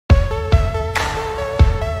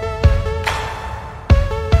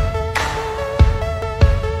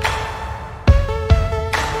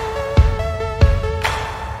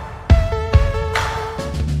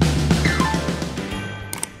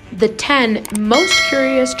the 10 most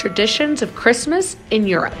curious traditions of Christmas in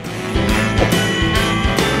Europe.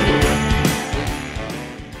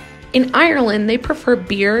 In Ireland, they prefer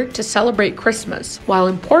beer to celebrate Christmas, while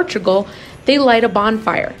in Portugal, they light a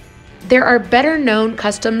bonfire. There are better-known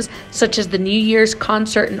customs such as the New Year's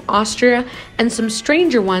concert in Austria and some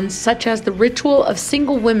stranger ones such as the ritual of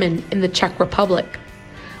single women in the Czech Republic.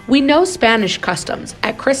 We know Spanish customs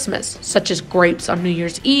at Christmas, such as grapes on New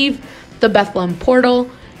Year's Eve, the Bethlehem portal,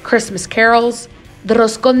 Christmas carols, the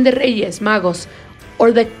Roscón de Reyes Magos,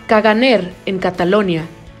 or the Caganer in Catalonia.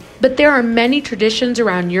 But there are many traditions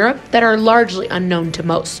around Europe that are largely unknown to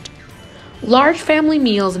most. Large family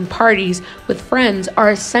meals and parties with friends are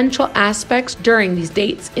essential aspects during these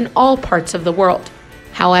dates in all parts of the world.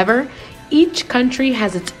 However, each country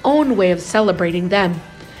has its own way of celebrating them.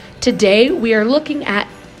 Today, we are looking at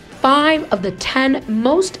 5 of the 10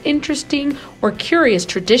 most interesting or curious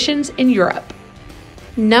traditions in Europe.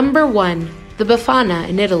 Number 1. The Befana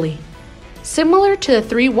in Italy. Similar to the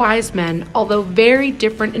 3 wise men, although very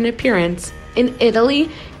different in appearance, in Italy,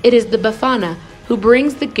 it is the Befana who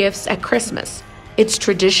brings the gifts at Christmas. Its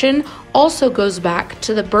tradition also goes back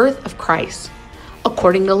to the birth of Christ.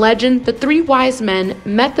 According to legend, the 3 wise men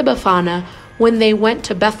met the Befana when they went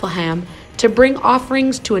to Bethlehem to bring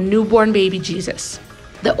offerings to a newborn baby Jesus.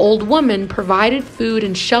 The old woman provided food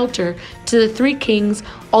and shelter to the 3 kings,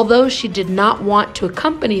 although she did not want to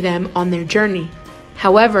accompany them on their journey.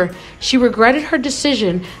 However, she regretted her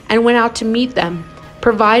decision and went out to meet them,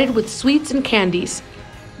 provided with sweets and candies.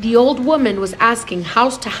 The old woman was asking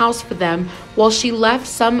house to house for them while she left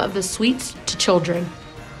some of the sweets to children.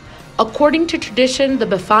 According to tradition, the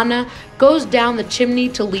Befana goes down the chimney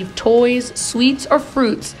to leave toys, sweets, or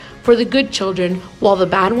fruits for the good children, while the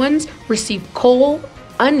bad ones receive coal,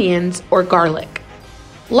 onions, or garlic.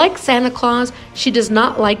 Like Santa Claus, she does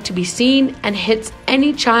not like to be seen and hits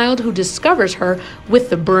any child who discovers her with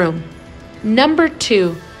the broom. Number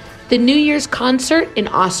 2. The New Year's concert in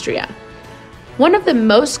Austria. One of the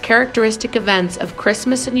most characteristic events of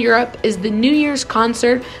Christmas in Europe is the New Year's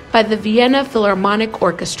concert by the Vienna Philharmonic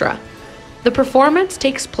Orchestra. The performance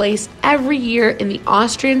takes place every year in the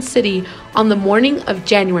Austrian city on the morning of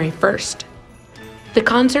January 1st. The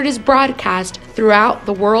concert is broadcast throughout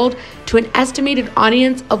the world to an estimated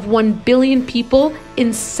audience of 1 billion people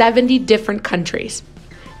in 70 different countries.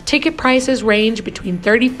 Ticket prices range between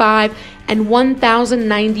 35 and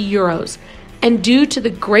 1,090 euros, and due to the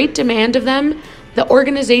great demand of them, the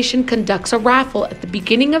organization conducts a raffle at the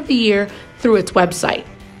beginning of the year through its website.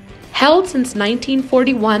 Held since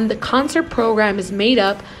 1941, the concert program is made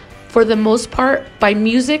up, for the most part, by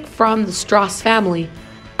music from the Strauss family.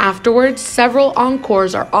 Afterwards, several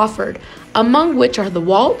encores are offered, among which are the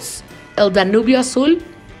Waltz, El Danubio Azul,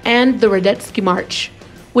 and the Radetzky March,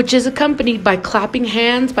 which is accompanied by clapping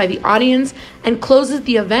hands by the audience and closes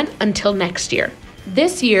the event until next year.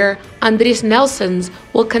 This year, Andres Nelsons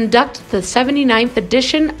will conduct the 79th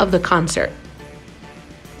edition of the concert.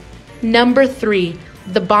 Number 3.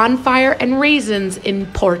 The bonfire and raisins in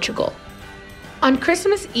Portugal. On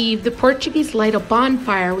Christmas Eve, the Portuguese light a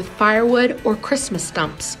bonfire with firewood or Christmas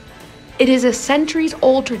stumps. It is a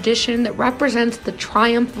centuries-old tradition that represents the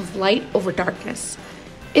triumph of light over darkness.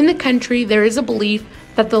 In the country, there is a belief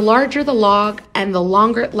that the larger the log and the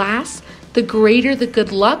longer it lasts, the greater the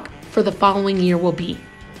good luck for the following year will be.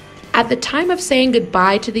 At the time of saying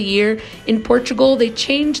goodbye to the year, in Portugal, they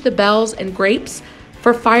changed the bells and grapes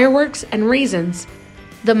for fireworks and raisins.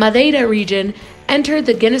 The Madeira region entered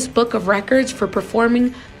the Guinness Book of Records for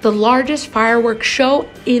performing the largest fireworks show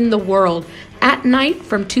in the world at night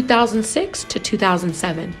from 2006 to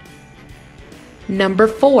 2007. Number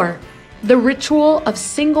 4. The ritual of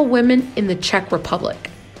single women in the Czech Republic.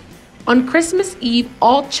 On Christmas Eve,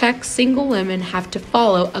 all Czech single women have to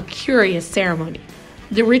follow a curious ceremony.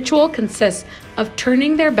 The ritual consists of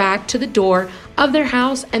turning their back to the door of their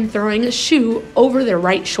house and throwing a shoe over their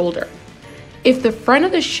right shoulder. If the front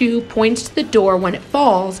of the shoe points to the door when it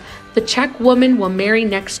falls, the Czech woman will marry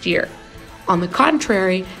next year. On the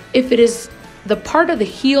contrary, if it is the part of the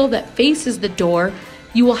heel that faces the door,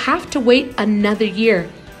 you will have to wait another year.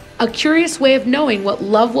 A curious way of knowing what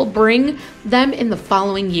love will bring them in the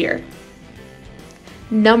following year.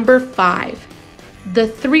 Number 5. The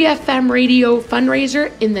 3FM radio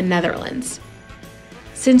fundraiser in the Netherlands.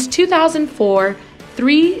 Since 2004,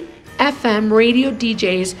 3FM radio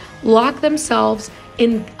DJs lock themselves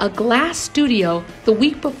in a glass studio the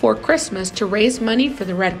week before Christmas to raise money for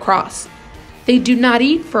the Red Cross. They do not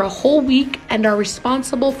eat for a whole week and are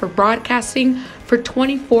responsible for broadcasting for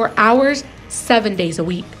 24 hours, 7 days a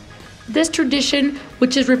week. This tradition,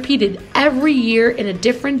 which is repeated every year in a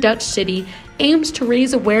different Dutch city, aims to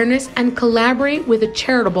raise awareness and collaborate with a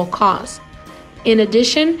charitable cause. In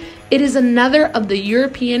addition, it is another of the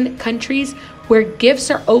European countries where gifts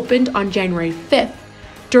are opened on January 5th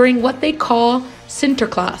during what they call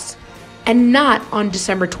Sinterklaas, and not on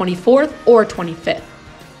December 24th or 25th.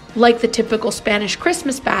 Like the typical Spanish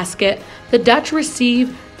Christmas basket, the Dutch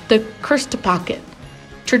receive the Kerstpakket.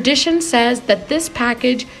 Tradition says that this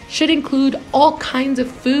package should include all kinds of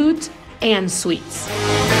foods and sweets.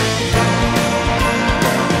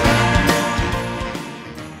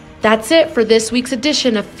 That's it for this week's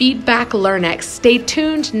edition of Feedback Learnex. Stay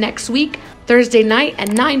tuned next week, Thursday night at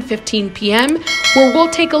 9:15 p.m., where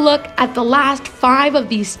we'll take a look at the last 5 of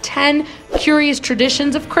these 10 curious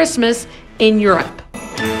traditions of Christmas in Europe.